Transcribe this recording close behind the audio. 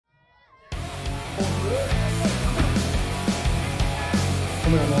Kom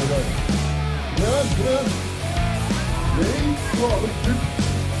igjen, Geir. Kom igjen. Nei, svare dypt.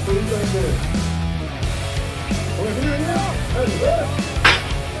 Kom igjen. Kom igjen, ja. 11.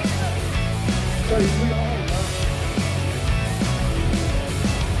 16.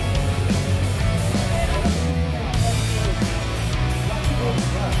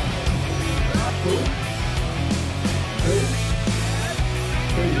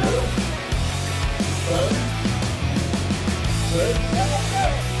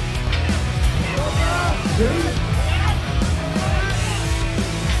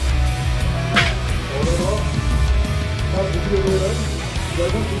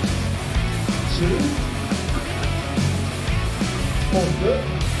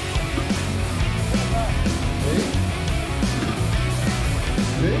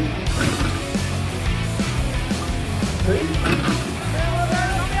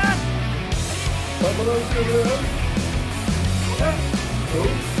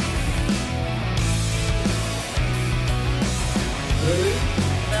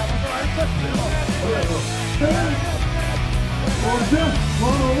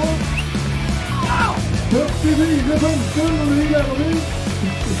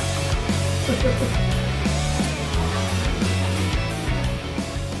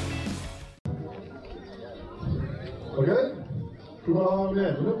 Ok, du må ha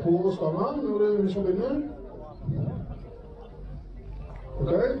nevene på stangen når vi skal begynne.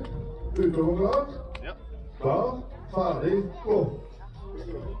 Ok, utover klart. Ja. Klar, ferdig, gå.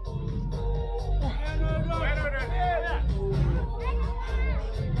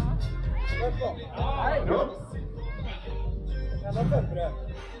 Ja.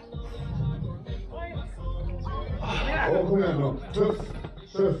 Kom igjen nå, tøff.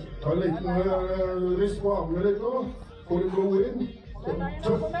 Ta en liten rist på armene litt nå. Få litt blod inn.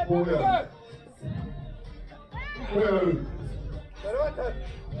 Tøff på igjen. Kom igjen.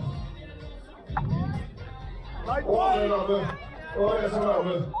 Det er nærme. Det er så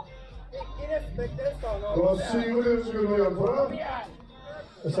nærme. Du har 7 sekunder igjen på deg.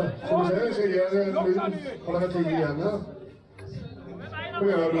 Så vi ser, jeg skal gi deg en lyd. Han har 10 igjen her. Kom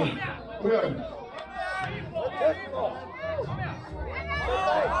igjen, Audun. Kom igjen.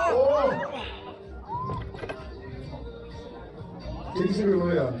 Åh! 10 sekunder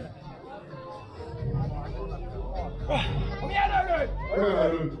igjen. Kom igjen, Audun! Kom igjen,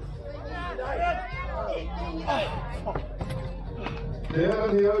 Audun. Det er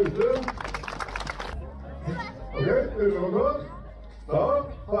den her ute. Ok, utover klart. Klar,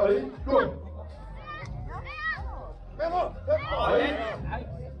 ferdig, gå!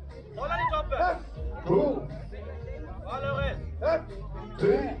 Hold den i toppen! 2. Bra, Lauris! 3.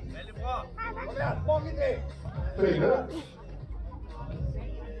 Veldig bra! Kom igjen, mange til! 4.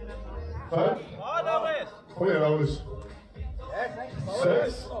 5. Bra, Lauris! Kom igjen, Lauris.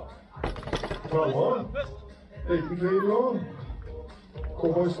 6. Halvor. Liten tvil nå.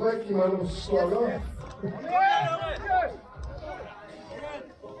 Cowboystrekk mellom slagene.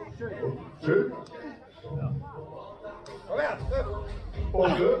 7.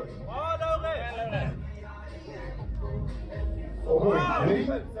 8. Bra, Lauris! Og 9.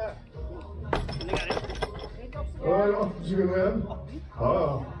 Da er det 18 sekunder igjen. Ja.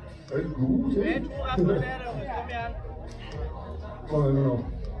 Det er god tid. Jeg tror jeg får det, Lauris. Kom igjen. Hva er det nå?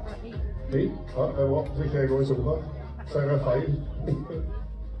 9. Ja, det er bra. Så ikke jeg går i sofa. Så er det feil.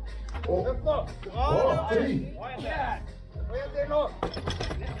 Bra, Lauris!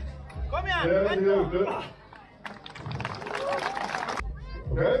 Kom igjen! Det er de ute.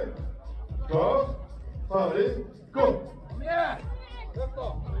 Ok. Klar. Ferdig. Gå! Kom igjen!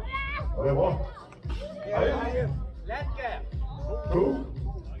 Ja, det er bra. 1. Lett, Geir! 2.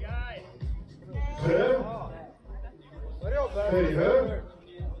 3. 4.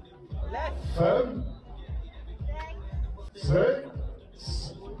 5.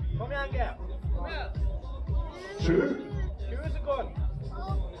 6. Kom igjen, Geir! 7. 20 sekunder!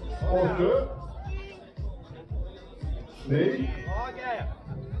 8. 9. Bra, Geir!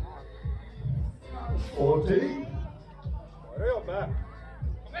 Og 10. 11. Bra,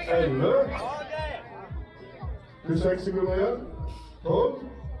 Geir! 26 sekunder igjen. 12.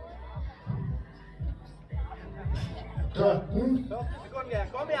 13. 40 sekunder, Geir!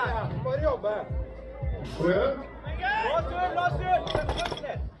 Kom igjen! Bare jobbe! Kom igjen. Lås ut!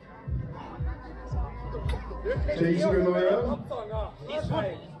 10 sekunder igjen.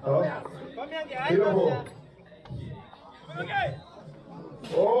 Ja. Kom igjen, Geir! Hiver på. Kom igjen, Geir!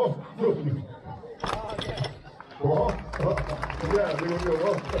 Åh, 14. Bra. Jævlig godt jobba.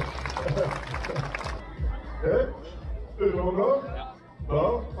 Ok. Utover klar.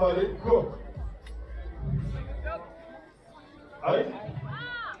 Klar, ferdig, gå. 1,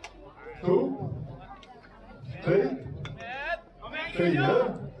 2, 3,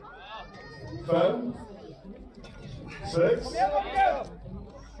 4, 5, 6,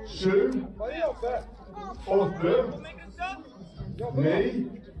 7, 8, 9,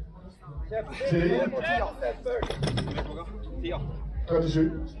 10,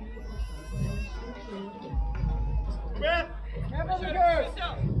 37.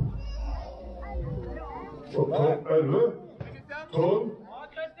 Og 11, 12,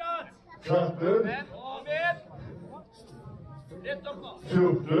 13,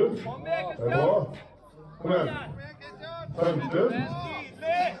 14, det er bra. Kom igjen. 15,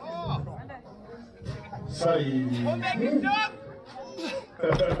 16,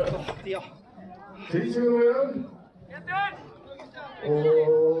 10 sekunder igjen.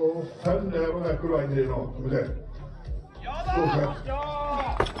 Og 5 der, og rekker du en til nå. Skal vi se. Fortsett.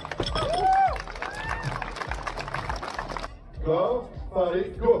 Klar, ferdig,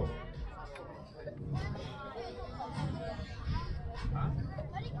 gå.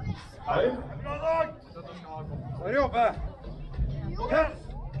 En. Bare jobbe.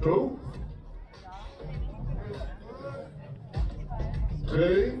 2,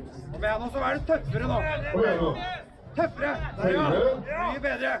 3. Kom igjen, og så er det tøffere nå. Kom igjen nå. Tøffere. Der, ja. Mye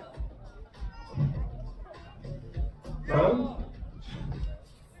bedre. 5.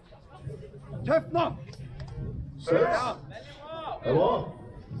 Tøff nå. 6. Det er bra.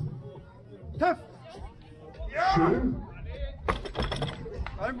 Tøff. 7.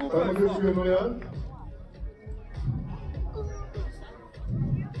 Det er en god 25 følelse nå. sekunder igjen.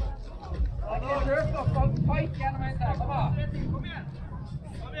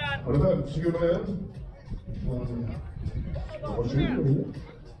 Har du 15 sekunder igjen? Og 7.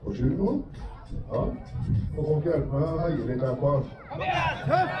 Og 7 nå. Ja. Og folk hjelper meg å heie litt herfra.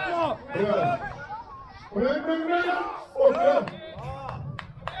 Tøff nå. Kom igjen. Kom igjen, kom igjen. 8.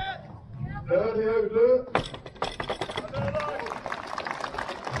 Der er de ute.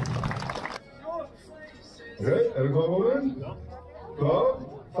 Ok, er du klar, Audun? Klar,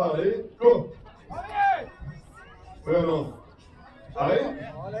 ferdig, gå! Kom igjen nå. 1,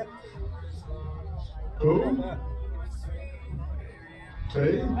 2, 3,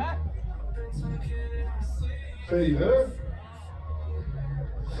 4,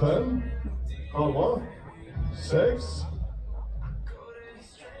 5, Halvor, 6,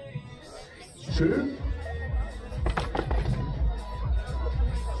 7,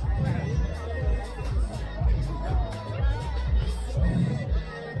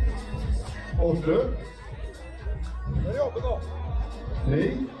 8. Bare jobbe nå.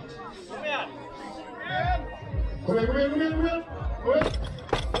 9. Kom igjen, kom igjen, kom igjen, kom igjen! Kom igjen!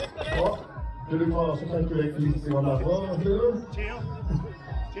 Ja, vil du ta så tenker jeg litt i hva derfra, Sindre? 10.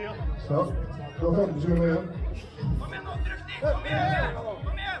 Ja, du har 15 sekunder igjen. Kom igjen nå, trykk de! Kom igjen!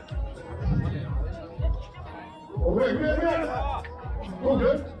 Kom igjen! Og kom igjen, kom igjen, kom igjen! Kom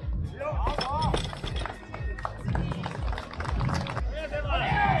igjen!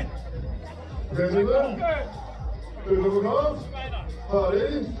 Ok, Sindre. Ut og klar.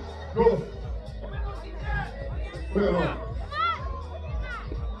 Ferdig. Gå. Kom igjen nå.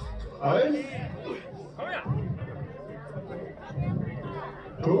 1.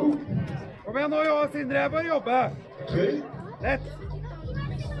 2. Kom igjen nå, Sindre. Bare jobbe. 3. Lett.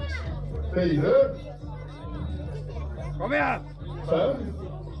 4. Kom igjen. 5.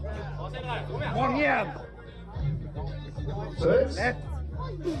 Mange igjen. 6. Lett.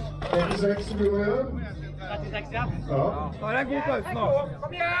 36 sekunder igjen. 36 igjen. Ja. Da er det en god pause nå.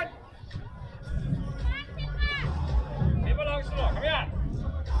 Kom igjen! Vi balanse nå, kom igjen!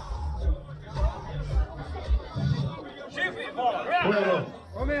 Skyff i mål, Kom igjen nå.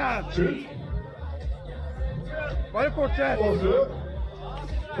 Kom igjen! 7. Bare fortsett. 8.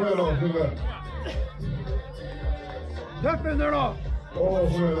 Kom igjen nå, Sindre. Tøff under nå. Kom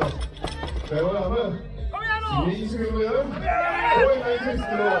igjen nå. Det var det med. Kom igjen nå! 9 sekunder igjen. Og en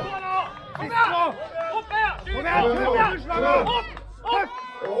siste nå. Kom igjen nå! Opp her! Kom igjen! Kom igjen! Opp! Opp!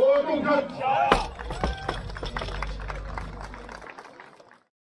 Og dunket.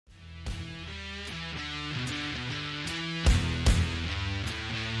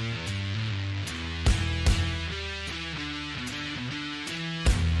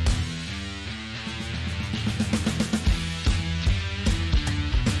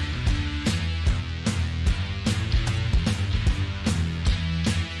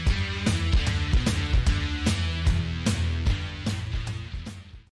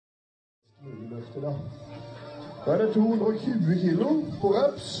 Da er det 220 kilo på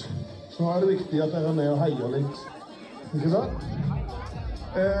reps, så er det viktig at dere er med og heier litt. Ikke sant?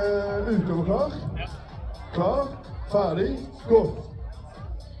 Utover klar. Klar, ferdig, gå!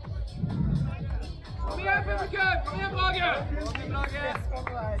 Kom igjen, publikum! Kom igjen, Brage!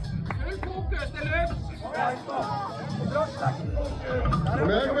 Full fokus, det er løp! Kom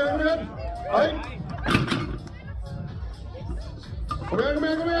igjen! Ein! Kom igjen!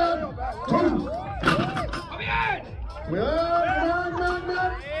 To! Kom igjen! Kom igjen!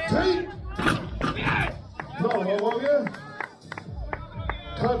 Tre! Kom igjen! Nærmere, Brage.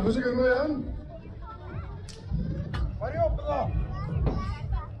 30 sekunder igjen. Bare oppe da!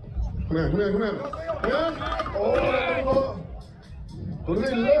 Kom igjen! Åh, det er bra!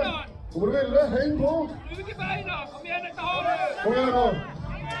 Hvor du ville? Heng på! Bruk i beina! Kom igjen, dette har du! Kom igjen nå!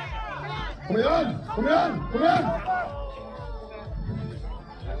 Kom igjen!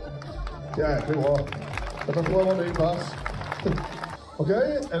 Jæklig bra. Dette tror jeg var min plass. Ok,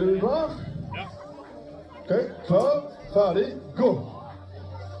 er du klar? Ja. Ok, klar, ferdig, gå!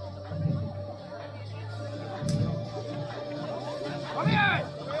 Kom igjen!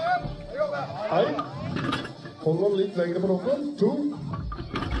 Ein. Hold den litt lengre på noen. 2.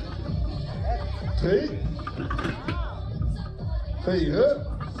 3. 4.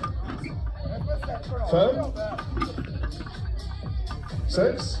 5.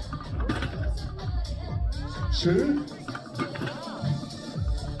 6. 7.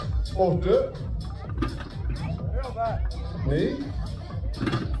 8. 9.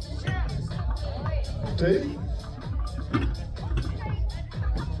 10.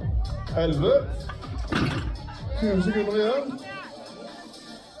 11. 20 sekunder igjen.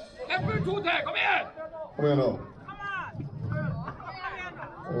 Kjempe 2 til, kom igjen! Kom igjen nå.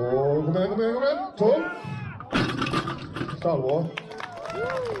 Kom igjen. 12. Halvor.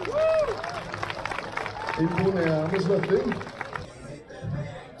 Imponerende sløtting.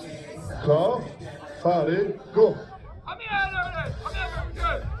 Klar, ferdig, gå. Kom igjen, Lauris! Kom igjen,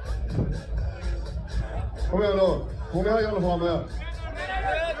 publikum! Kom igjen nå. Hvor mye gjør det frem her?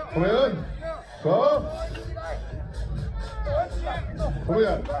 Kom igjen. Klar. Kom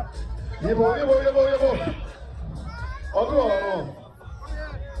igjen. Gi på. Alt du har nå.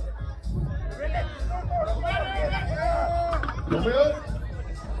 Kom igjen.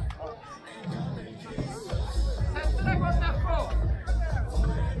 Sette deg godt nedpå!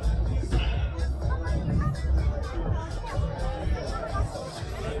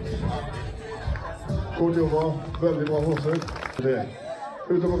 Godt jobba. Veldig bra forsøk.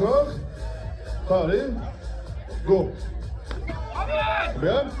 Utover klar. Ferdig. Gå. Kom igjen! Kom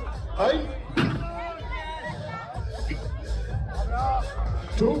igjen. 1.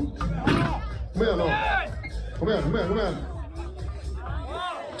 2. Kom igjen nå. Kom igjen.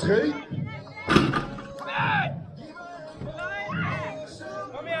 3.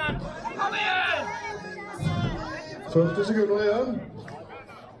 Kom igjen! 40 sekunder igjen.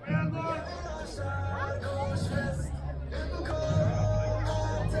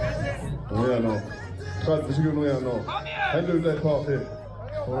 Kom igjen nå. 30 sekunder igjen nå. Hent ut et par til.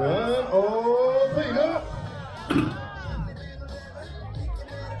 Kom igjen. Og 4.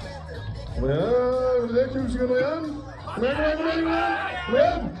 Kom igjen. Det er 20 sekunder igjen. Kom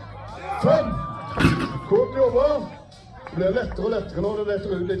igjen. 5. Kort jobba. Det blir lettere og lettere nå. Det letter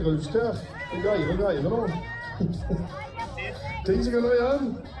ut litt rust her. Det greier nå. 10 sekunder igjen.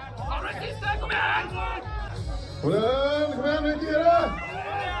 Har du det siste? Kom igjen! Kom igjen, ikke gjør det!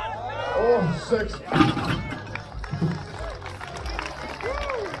 Og 6.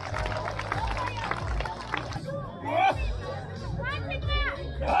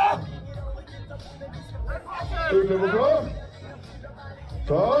 Utover klar.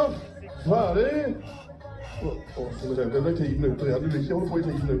 Klar. Ferdig. Som det ble 10 minutter igjen. Du vil ikke holde på i 10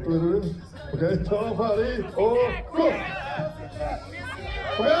 minutter, vil du? Ok, klar, ferdig, og gå!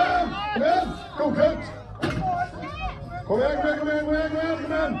 Kom igjen! Godkjent! Kom igjen!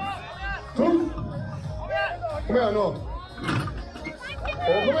 2. Kom igjen nå.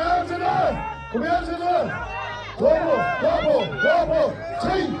 Og kom igjen, Sindre! Dra på!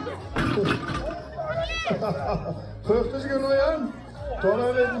 3. 40 sekunder igjen. Ta deg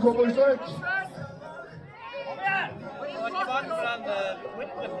en liten kopperstrekk.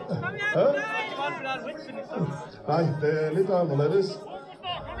 Nei, det er litt annerledes.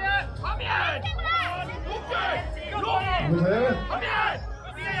 Kom igjen! Kom igjen!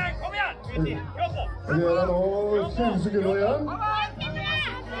 Vi gjør det nå 20 sekunder igjen.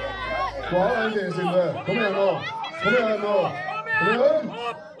 Klar, en til, Sindre. Kom igjen nå.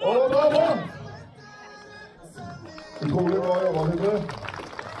 Og bra på! Utrolig bra jobba, Sindre.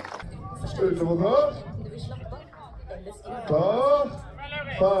 Utover klar. Klar.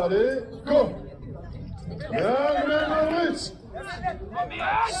 Ferdig. Gå! Kom igjen, Lauris!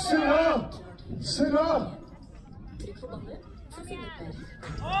 Sindre!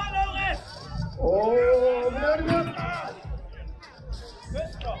 Lauris! Ned!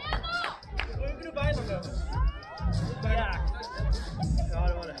 Bruker du beina nå? Ja,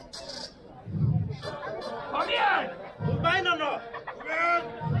 det var det. Kom igjen! Bruk beina nå!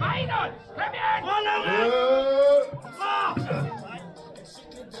 Beina! Kom igjen! Bra, Lauris!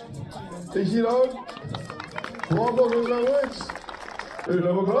 Ikke i dag. Bra forhold, Lauris.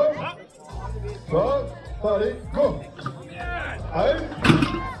 Utløp og klar. Klar, ferdig, gå! 1,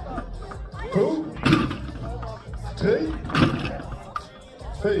 2, 3,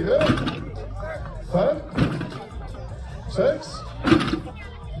 4, 5, 6,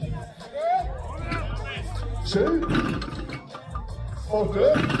 7, 8,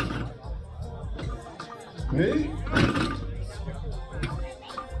 9,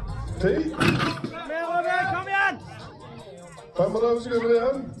 10. Kom igjen! 35 sekunder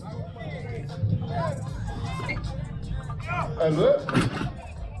igjen. 11.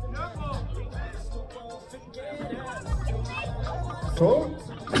 12.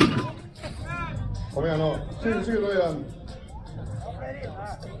 Kom igjen nå. 20 sekunder igjen.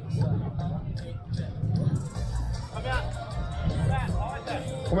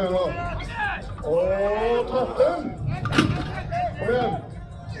 Kom igjen nå. Og 13. Kom igjen.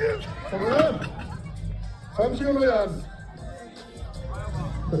 Kom igjen. 5 sekunder igjen.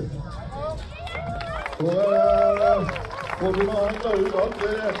 Får du noe annet ut alt, det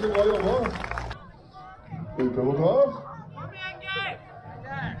er hjertelig bra jobba. Utover klar. Kom igjen, Geir!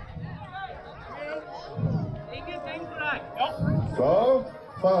 Ingenting for deg. Ja. Klar,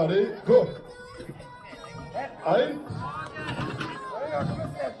 ferdig, gå! 1,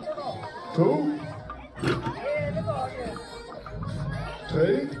 2,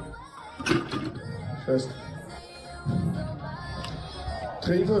 3, fest.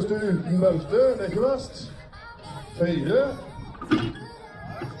 3 første uten belte, det er ikke verst. 4,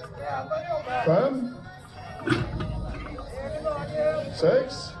 5,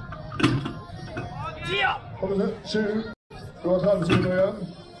 6, 7, du har 30 sekunder igjen.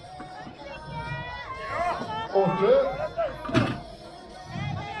 8,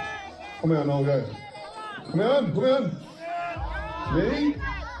 kom igjen nå, Geir. Kom igjen! 9,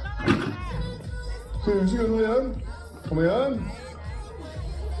 20 sekunder igjen. Kom igjen.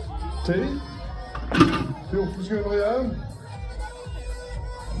 10, 14 sekunder igjen.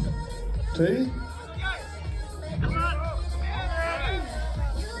 10.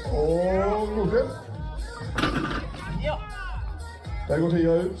 Og godkjent. Der går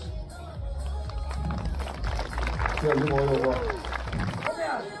tida ut. Veldig bra jobba.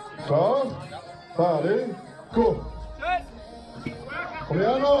 Klar, ferdig, gå! Kom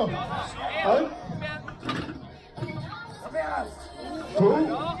igjen nå! 1, 2,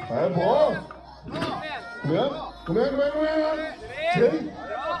 det er bra! Kom igjen! 3!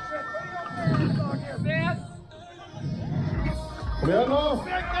 Kom igjen nå!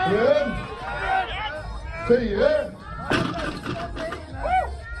 Kom igjen! 4!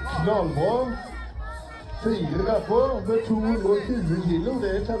 Knallbra! 4 rapper med 220 kilo, det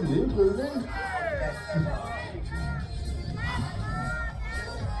er temmelig utrolig.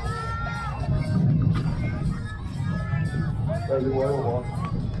 Veldig bra jobba.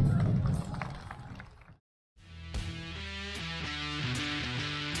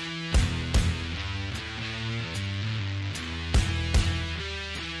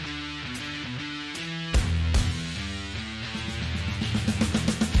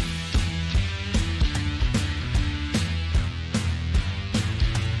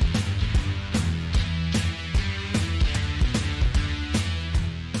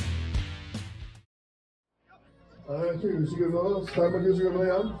 Det er 20 sekunder, 25 sekunder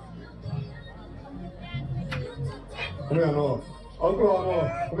igjen. Kom igjen nå. Alt klar nå.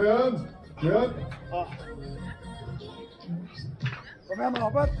 Kom igjen. Kom igjen,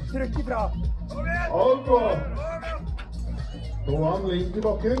 Abed. Trykk ifra. Alt klar. Nå har han ringt i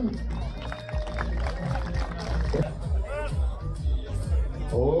bakken.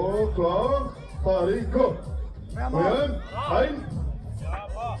 Og klar. Ferdig. Gå. Kom igjen. 1,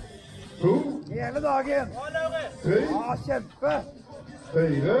 2, Hele dagen. 3, Ja, kjempe.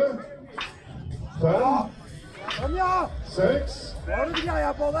 4, 5, Kom ja. 6, Nå har du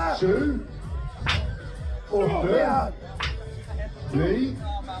greia på det. 7, 8, Kom igjen. 9,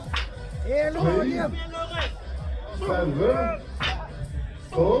 Hele dagen. 11,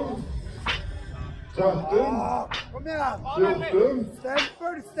 12, 13, Ja, kom igjen. 14,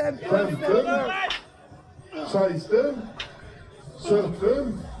 Stempel. 16,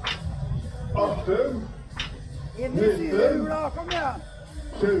 17, 18, Inn i syrehjula. Kom igjen.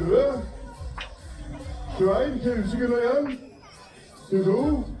 20, 21, 20 sekunder igjen.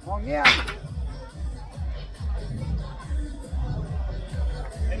 22. Mange igjen.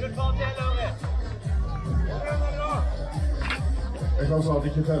 Jeg kan snart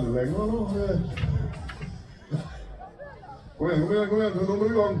ikke telle lenger nå. Kom igjen, nå må du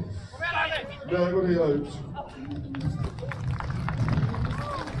i gang. Der går tida ut.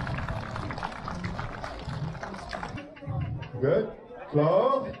 Ok,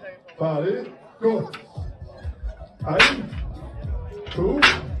 klar, ferdig, gå. 1, 2,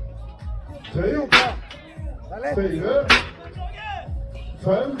 3, 4,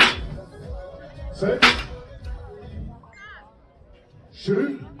 5, 6,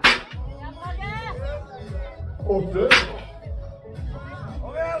 7, 8,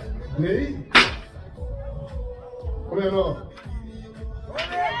 9. Kom igjen nå.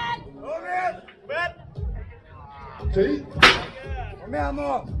 10. Kom igjen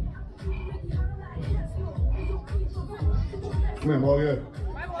nå. Kom igjen, Brage.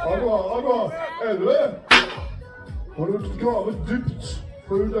 Alvær. 11. Må du grave dypt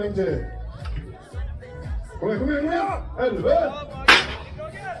for ut en til. Kom igjen. 11.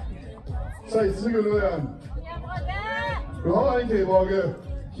 16 sekunder igjen. Du har en til, Brage.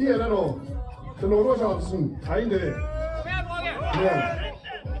 Gi er det nå. Det er nå du har sjansen. En til. Kom igjen.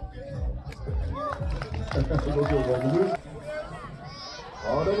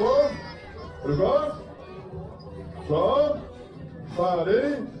 Ja, det er bra. Er du klar? Klar. Ferdig.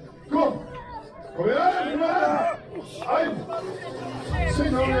 Gå! Kom igjen! 1.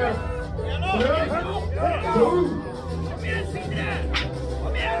 Sindre igjen. Kom igjen. 2.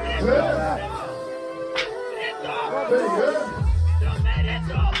 3. 4.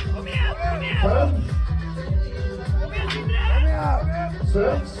 5.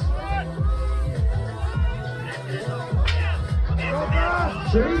 6.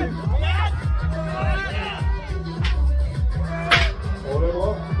 7. Og det er bra.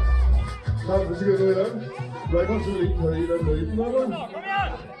 30 sekunder igjen. Du er kanskje litt høy i den løypen, eller? Kom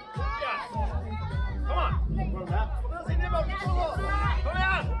igjen!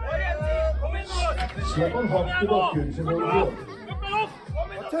 Slipp han hardt i bakken, selvfølgelig.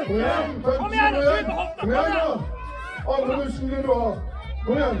 Kom igjen, 50 sekunder igjen. Kom igjen da. Alle musklene du har.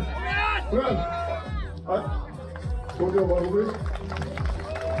 Kom igjen. Nei. Godt jobba, Lauris.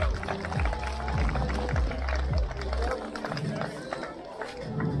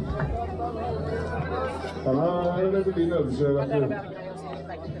 Ja, nei, det er din øvelse, vet du.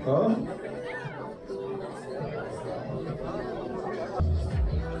 Ja?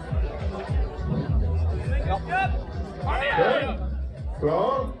 Bra,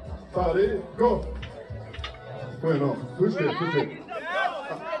 ferdig, gå! Kom igjen nå, push litt.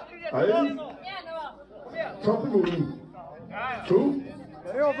 Hei. Trapp i boden. 2.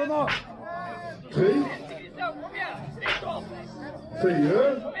 Dere jobber nå. 3.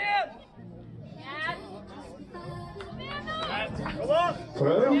 4. 5.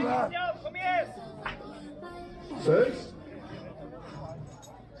 6.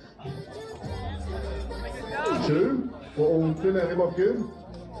 7. Og ordentlig ned i bakken.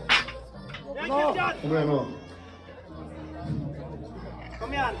 Kom igjen nå.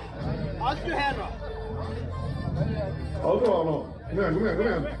 Kom igjen. Alt du har nå. Alt du har nå. Kom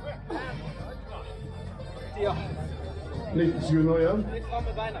igjen. 19 sekunder igjen. Litt frem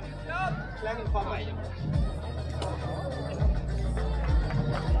med beina. Klengen frem meg.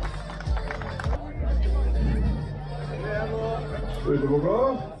 Ute på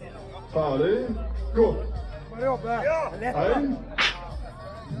klar. Ferdig. Gå. Bare jobbe. Lett. 1.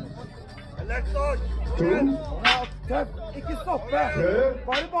 2. Tøff. Ikke stoppe. 3.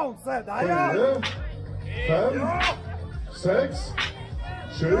 Bare bounce. Der, ja. 4. 5. 6.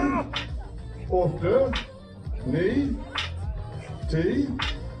 7. 8. 9. 10.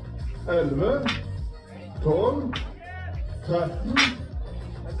 11. 12. 13.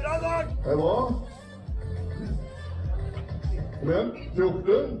 Det er bra. Kom igjen.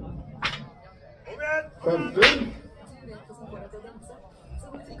 14. 15.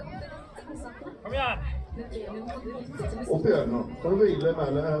 Kom igjen. Opp igjen nå. Kan du hvile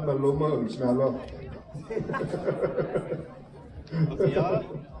mellom ølsmeller?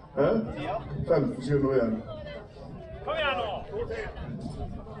 Hæ? 15 sekunder igjen. Kom igjen nå. Kom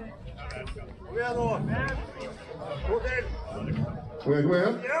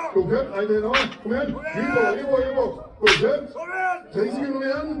igjen. Godkjent. En til nå. Kom igjen. Gi på. Godkjent. 3 sekunder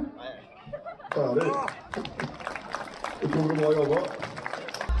igjen. Ferdig. Utrolig bra jobba.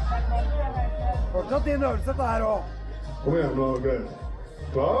 Fortsatt din øvelse dette her også. Kom igjen nå, Geir.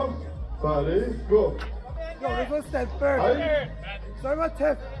 Klar, ferdig, gå. Lauris for stempel. Hei. Så er det bare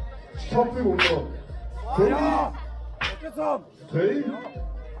tøff. Trapp i boden nå. Ja! Ikke sånn! 3,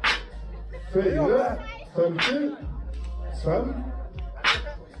 4, 50, 5,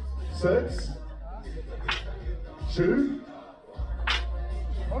 6, 7,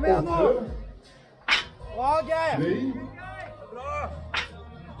 Kom igjen nå! 8, Bra, Geir! 9,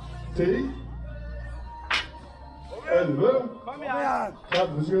 10, 11, Kom igjen!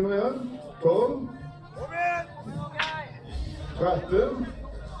 30 sekunder igjen, 12, 13,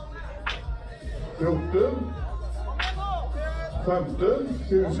 14, 15,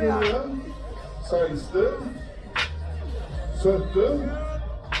 20 sekunder igjen, 16, 17,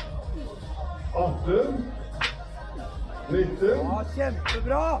 18, 19, Ja,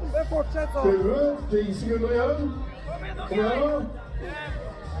 kjempebra! Men fortsett sånn! 20, 10 sekunder igjen. Kom igjen da.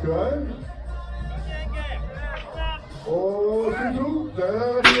 21. Og 22. Der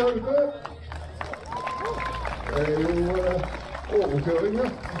er vi ute. Det er jo overkjøring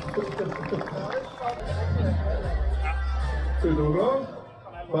her. Utover.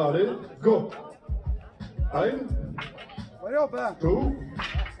 Ferdig. Gå. 1, Bare jobbe! 2,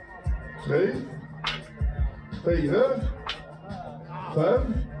 3, 4,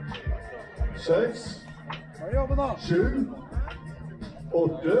 5, 6, Bare jobbe nå! 7,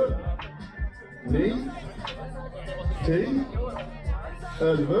 8, 9, 10,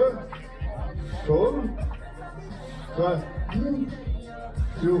 11, 12, 13,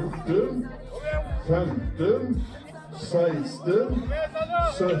 14, 15, 16,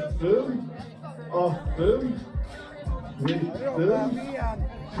 17, 18, 19, Bare jobbe! Kom igjen!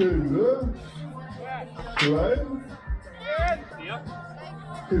 20, 21,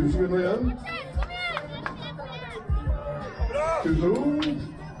 20 sekunder igjen. 22.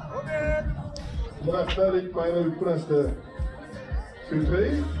 Dette er litt mer ut på neste.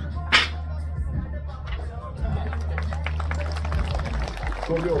 23.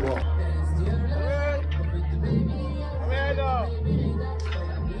 Så vi over.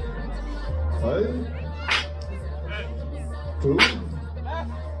 Hei. 2.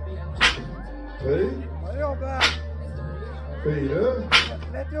 3. Bare jobbe! 4.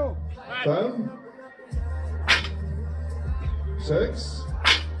 Lett jo! 5, 6,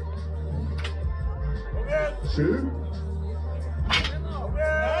 7,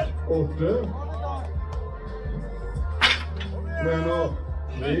 8, men nå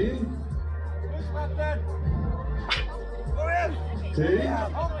 9, 10,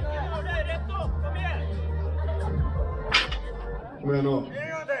 men nå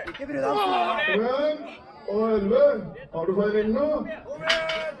Ikke bry deg om skolen! kom igjen, og 11, har du flere inn nå?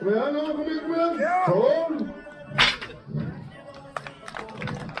 Kom igjen nå, kom igjen, 12,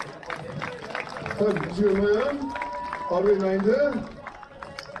 15 sekunder igjen, har du inn en til?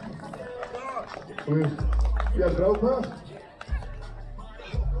 Skal vi hjelpe deg opp her?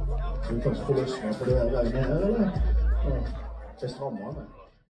 Skal vi kanskje få løsnet på det her greiene her, eller? Ja, det strammer det.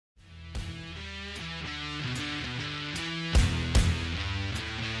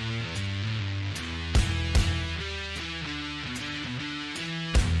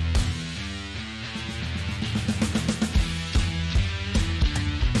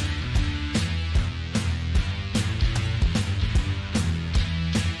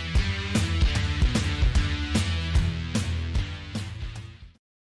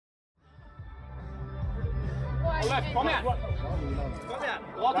 Kom igjen! Kom igjen!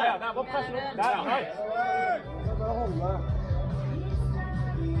 Bra til! Der, bare press opp! Der, høy! Bare holde!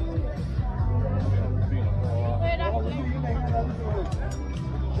 Holde mye lenger enn du tror.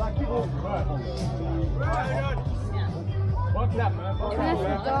 Det er ikke godt. Bare klemme!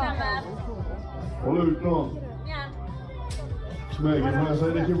 Hold ut nå. Smegen med seg,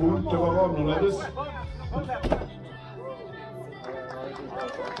 det er ikke vondt, det var annerledes.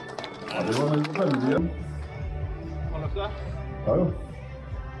 Ja, det var veldig igjen. Ja, jo.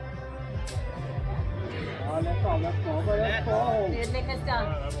 Ja, lett avløp nå. Bare få hold. Tidlig, Kristian.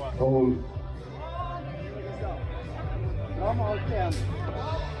 Hold. Bra med alt igjen.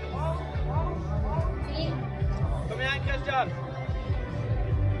 Kom igjen, Kristian!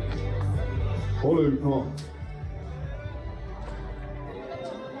 Hold ut nå.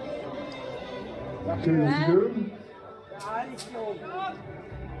 20 sekunder. Det er ikke hold.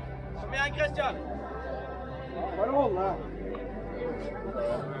 Kom igjen, Kristian! Bare holde.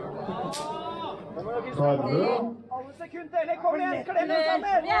 30. Alle sekunder. Kom igjen, klem den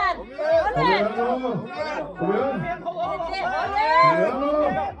sammen. Kom igjen nå. Kom igjen. Kom igjen nå.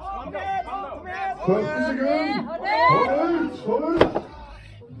 40 sekunder. Hold ut. Hold ut.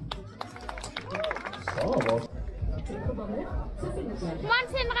 Sava. Kom an,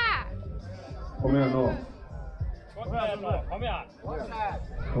 Sindre! Kom igjen nå. Kom igjen! Kom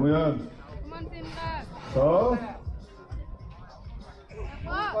igjen. Kom an, Sindre! Ta.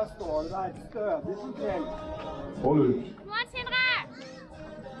 Hva står det der? Stødig som trell. Hold ut. Kom an, Sindre!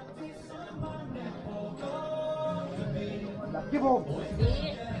 Det er ikke vondt.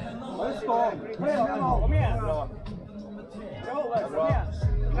 Bare stå. Klem igjen nå. Kom igjen.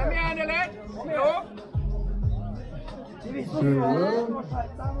 Kom igjen, eller? Kom igjen. De viser å stå der. Nå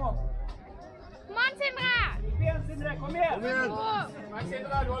skjerp deg nå. Kom an, Sindre! Kom igjen, Sindre. Kom igjen. Kom igjen!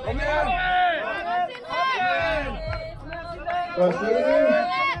 Kom igjen.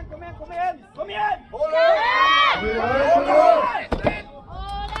 Kom igjen. Kom igjen. Hold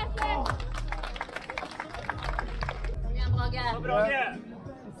igjen, Brage! Brage.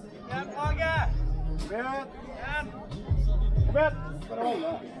 Igjen, Brage. Kom igjen. Kom igjen. Bare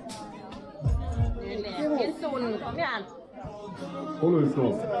holde. Til solen, kom igjen! Hold ut nå.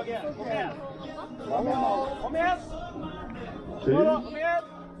 Brage. Kom igjen. Kom igjen. Til. Kom igjen.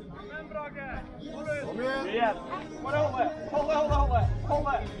 Kom igjen, Brage. Hold ut. Kom igjen. Bare holde. Holde. Kom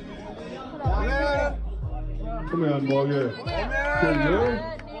igjen. Kom igjen, Brage. Tidlig.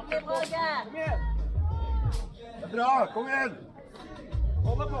 Nydelig, Brage! Kom igjen. Det er bra. Kom igjen.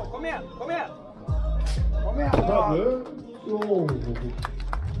 Hold deg på. Kom igjen. Kom igjen. Kom igjen da. Tredje. Åh.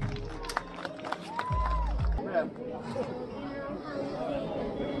 Kom igjen.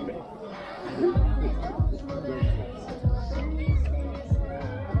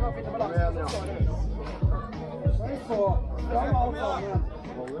 Kom igjen, ja. Bare stå. Fram alt sammen.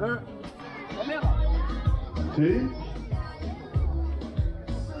 Holder du? Kom igjen da. 10.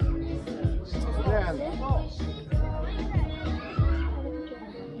 Kom igjen.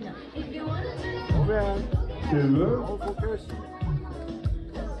 Kom igjen. 20. Hold fokus.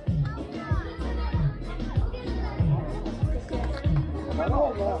 Bare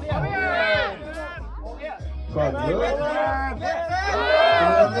holde. Kom igjen. Hold igjen. 30. Kom igjen.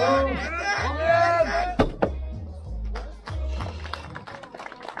 Kom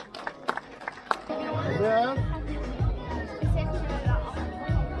igjen.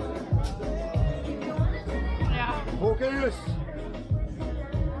 Fokus.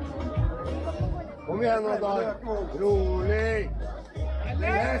 Kom igjen nå da. Rolig.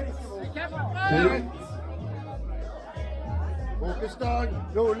 Lett. Lett. Fokus Dag.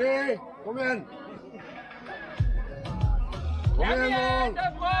 Rolig. Kom igjen. Kom igjen nå.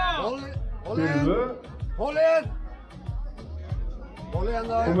 Hold igjen. 20. Hold igjen. Hold igjen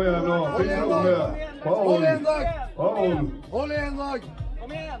Dag. Kom igjen nå. Hold igjen Kom igjen. Dag. Hold igjen Dag. Hold. Hold igjen Dag.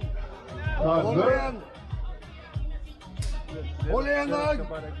 Kom igjen. Hold 30. igjen. Hold igjen Dag.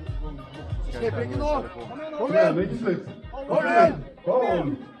 Slipper ikke nå. Kom Kom igjen, igjen. ikke slipp. Hold igjen.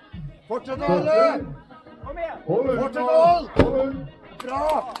 Hold. Fortsett å holde. Hold ut. Fortsett å holde. Hold ut. Bra.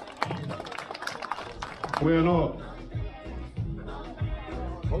 Kom igjen nå.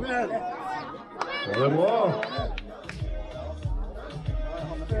 Kom igjen. Det er bra.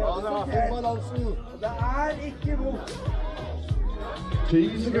 Ja, det var fin balansen. Det er ikke vondt.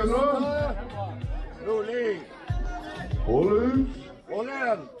 10 sekunder. Rolig. Hold ut. Hold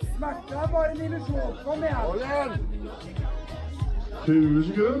igjen. Smerte er bare en illusjon. Kom igjen. Hold igjen. 20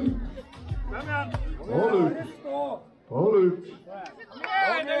 sekunder. Hold ut. Bare stå. Hold ut.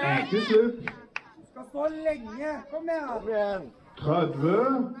 Ikke slipp. Du skal stå lenge. Kom igjen. Kom igjen.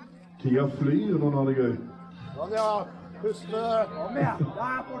 30. Tida flyr når man har det gøy. Sånn ja. Puste. Kom igjen. Det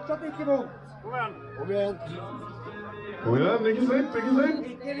er fortsatt ikke vondt. Kom igjen. Kom igjen. Kom igjen, ikke slipp, ikke slipp.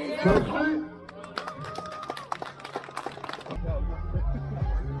 Ikke like. Kjøpfly.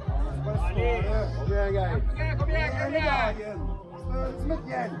 Kom igjen, Geir. Hele dagen. Støt som et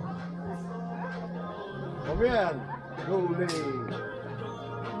gjeld. Kom igjen. Rolig.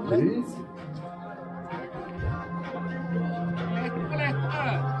 10.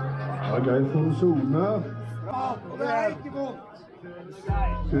 Ja, Geir får sone. Bra. Og det er ikke vondt.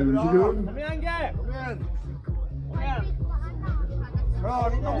 20 sekunder. Kom igjen, Geir. Kom igjen. Kom igjen. Klarer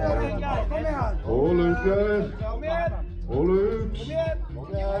du ikke å gjøre det? Kom igjen. Hold ut, Geir. Kom igjen. Hold ut. Kom igjen. Kom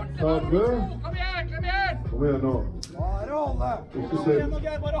igjen. 30. Kom igjen. Kom igjen. Kom igjen nå. Bare holde. Ikke Kom igjen, slipp.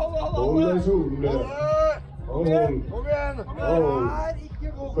 Geir. Bare hold. Hold deg i solen der. Kom Hold. igjen. Kom igjen. Det Hold. er ikke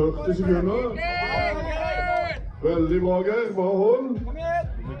vondt. 40 sekunder. Geir. Veldig bra, Geir. Bare hold. Kom igjen.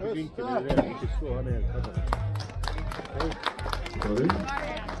 Puste. Ferdig.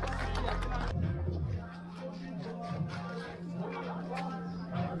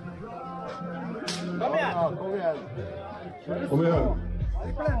 Kom igjen. Kom igjen. Kom igjen.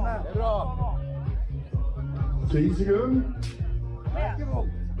 Bare klemme. Det er bra. 10 sekunder. Det er ikke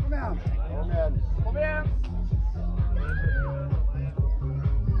vondt. Kom igjen. Kom igjen. Kom igjen.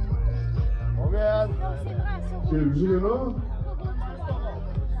 Kom igjen. 20 sekunder.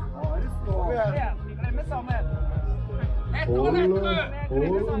 Bare stå. Kom igjen.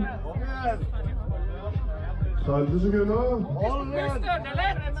 Hold. 30 sekunder. Hold igjen!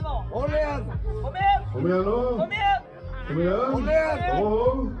 Hold igjen! Kom igjen nå. Kom igjen. Hold igjen!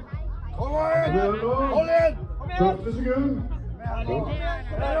 Hold. Kom Kom igjen igjen! nå. Hold igjen! 40 sekunder. Hold igjen!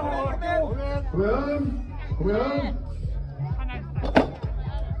 Kom igjen. Kom igjen.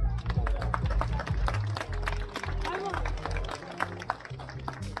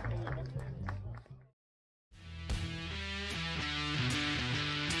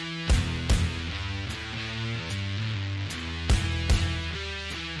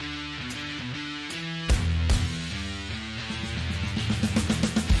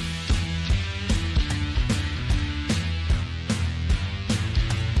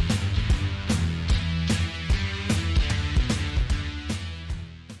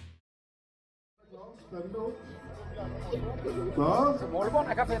 Klar,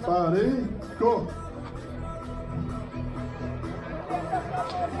 ferdig, gå!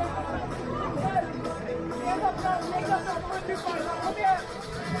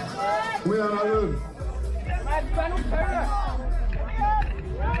 Kom igjen, Audun!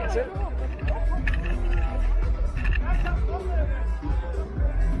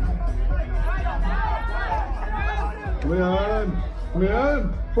 Kom igjen! Kom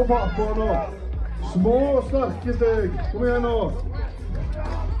igjen! Få fart på nå! Små, sterke steg. Kom igjen nå.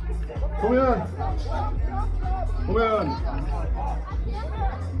 Kom igjen. Kom igjen.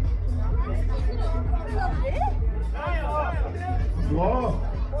 Bra.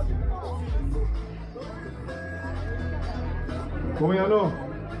 Kom igjen nå.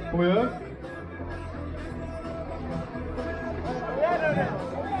 Kom igjen.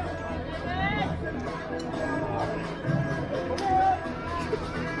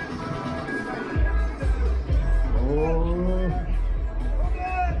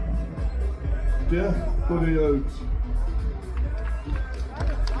 Det får vi ut.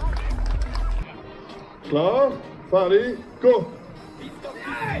 Klar, ferdig, gå!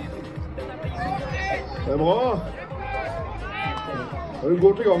 Det er bra. Er du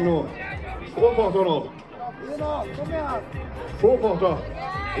godt i gang nå? Få farta nå. Få farta.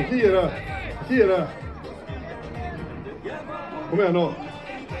 Ikke gi det. Ikke gi det. Kom igjen nå.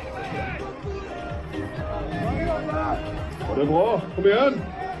 Det er bra. Kom igjen.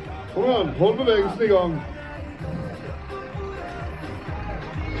 Kom igjen, hold bevegelsen i gang.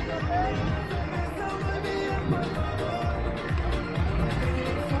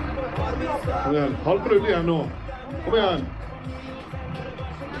 Kom igjen, halv minutt igjen nå. Kom igjen.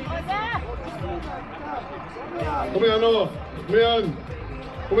 Kom igjen nå. Kom igjen.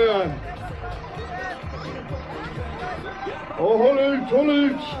 Kom igjen. Og hold ut, hold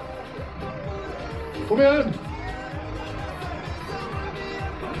ut. Kom igjen.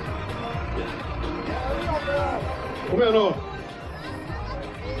 Kom igjen nå.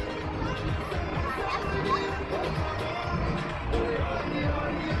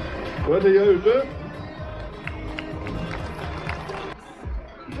 Nå er tida ute.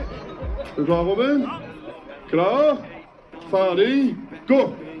 Er du klar, Robin? Klar, ferdig, gå!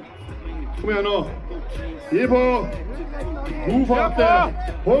 Kom igjen nå. Gi på. God fart der.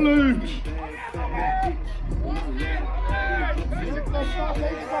 Hold ut.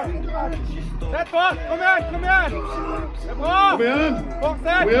 Sett på! Kom igjen! Kom igjen! Det er bra! Kom igjen!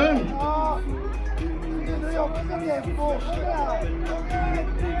 Fortsett! Kom igjen!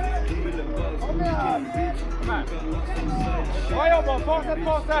 Bra jobba! Fortsett,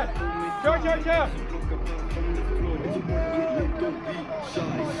 fortsett! Kjør, kjør, kjør!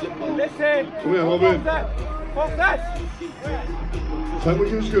 Litt til! Kom igjen, Robin! Fortsett!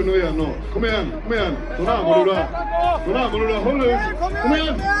 25 sekunder igjen nå. Kom igjen, kom igjen. Så nærmer du deg. Så nærmer du deg. Hold ut. Kom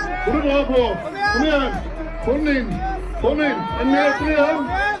igjen. Få det bra på. Kom igjen. Få den inn. Få den inn. En meter igjen.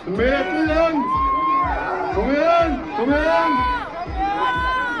 En meter igjen. Kom igjen. Kom igjen.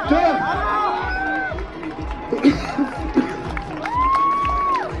 Kjør.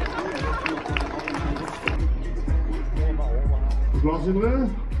 Klar, Sindre?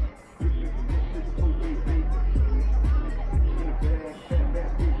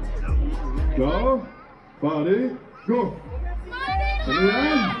 Klar, ferdig, gå! Kom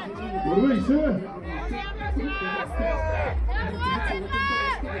igjen! Må du vise!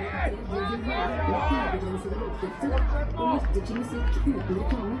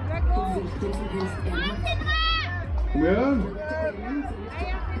 Kom igjen!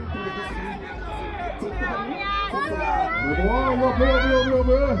 Det er bra,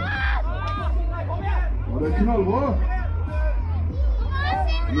 jobbe! Ja, det er knallbra!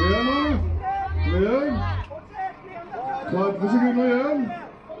 Kom igjen nå! Kom igjen! 30 sekunder igjen!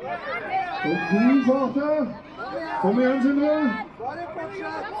 Og god fart her! Kom igjen, Sindre.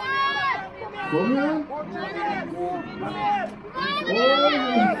 Kom igjen.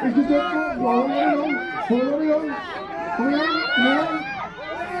 Ikke stopp nå. Hold den i gang. Hold den i gang. Kom igjen. Kom igjen.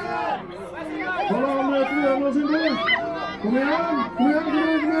 Halvannen meter igjen nå, Sindre. Kom igjen. Kom igjen. Kom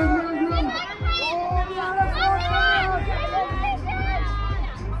igjen.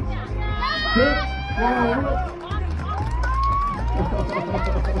 Kjøtt. Hva er det?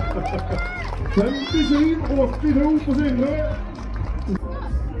 57-82 på Sindre.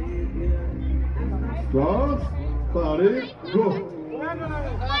 Klar, ferdig, gå.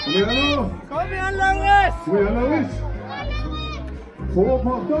 Kom igjen nå. Kom igjen, Lauris! Kom igjen, Lauris. Få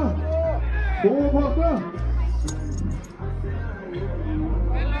parta. Få parta.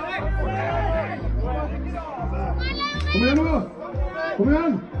 Kom igjen nå. Kom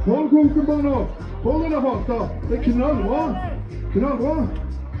igjen. Hold konken på nå. Hold denne parta. Det er knallbra. Knallbra.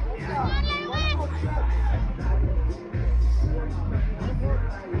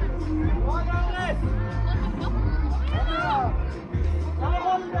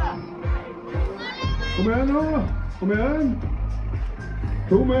 Kom igjen nå. Kom igjen.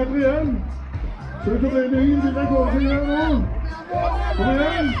 2 meter igjen. Så det blir ny lille gåsing her nå. Kom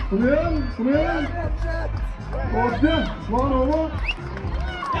igjen. Kom igjen. Kom igjen. 8. Var han over?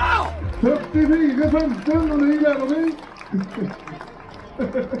 44-15 og ny leder vi.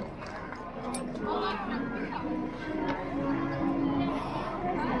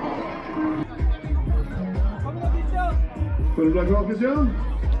 Følger du deg klar, Kristian?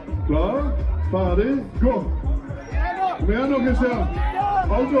 Klar, ferdig, gå! Kom igjen nå, Kristian!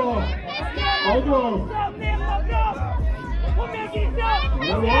 Audun! Audun! Kom igjen, Kristian! Det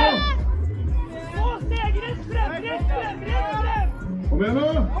er bra! Nå stegres frem! Kom igjen nå!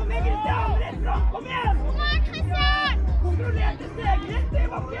 Kom igjen, Kristian! Rett fram! Kom igjen! Kontrollerte stegres, det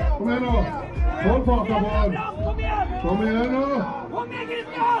var ikke! Kom igjen nå! Hold parta på han! Kom igjen! Kom igjen nå! Kom igjen,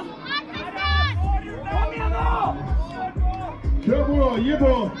 Kristian! Kom igjen nå! Kjør på da! Gi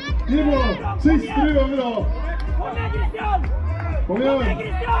på! Gi på! Siste du gjør da! Kom igjen, Kristian! Kom igjen!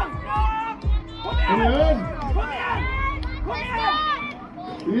 Kristian! Kom Kom igjen! Kom igjen! Kom igjen!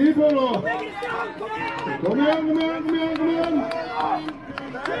 Gi på da! Kristian, kom igjen! Kom igjen, kom igjen, kom igjen, kom igjen!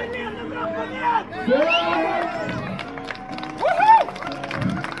 Kjør ned bra, kom igjen!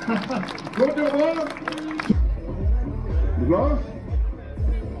 Godt jobba! Er du klar?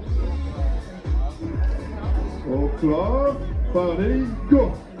 Og klar, ferdig, gå!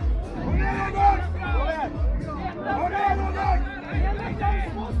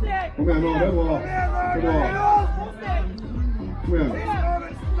 Kom igjen nå, det er bra. Det er bra. Kom igjen.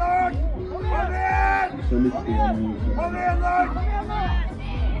 Se litt på den.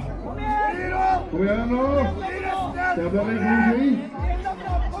 Kom igjen nå. Det blir en god tid.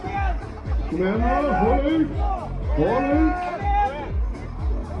 Kom igjen nå, hold ut. Hold ut.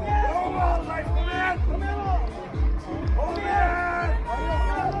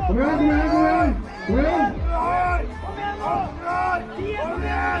 Kom igjen, kom igjen, kom igjen! Kom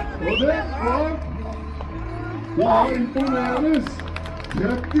igjen! Og det er bra! Det er imponerende! 35-53!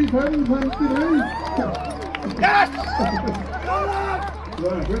 Det er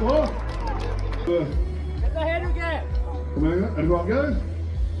veldig bra! Dette her, Geir! Kom igjen, er du klar, Geir?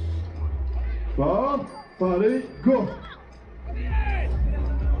 Klar, ferdig, gå!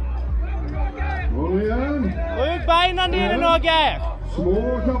 Hold igjen! Bruk beina dine nå, Geir! Små,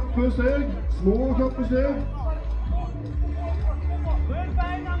 kjappe steg. Små, kjappe steg.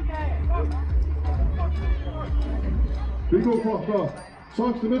 Bygg opp farta.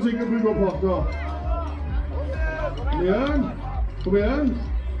 Sakte, men sikkert bygg opp farta. Kom igjen. Kom igjen.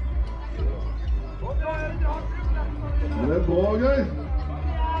 Det er bra, Geir.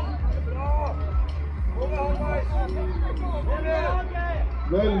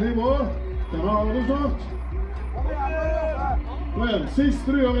 Veldig bra. Den har du snart. Kom igjen,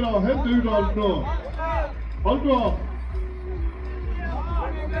 siste du gjør i dag, hent ut alt nå. Alt du har.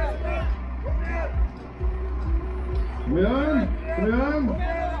 Kom igjen, kom igjen.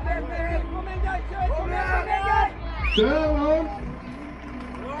 Der var han.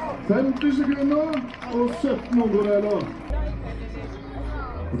 50 sekunder og 1700 deler.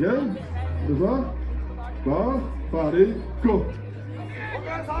 Ok, er du klar? Klar, ferdig, gå.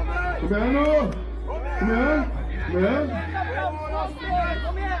 Kom igjen nå. Kom igjen, kom igjen.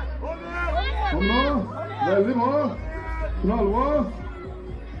 Kom nå, veldig bra, knallbra.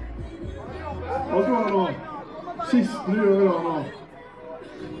 Alt du har nå, siste du gjør i dag nå.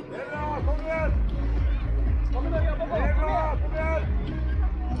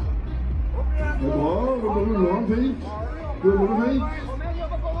 Det er bra, du må rulle den fint. Ruller du fint.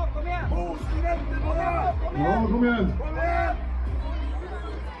 Ja, igjen.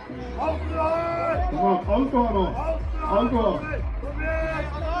 Alt går nå. Alt går.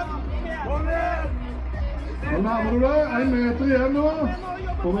 Nå nærmer du deg. 1 meter igjen nå.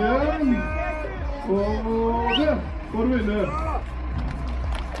 Kom igjen. Og der får du vinne.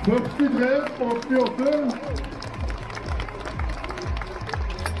 43-88.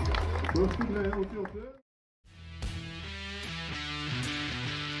 43-88.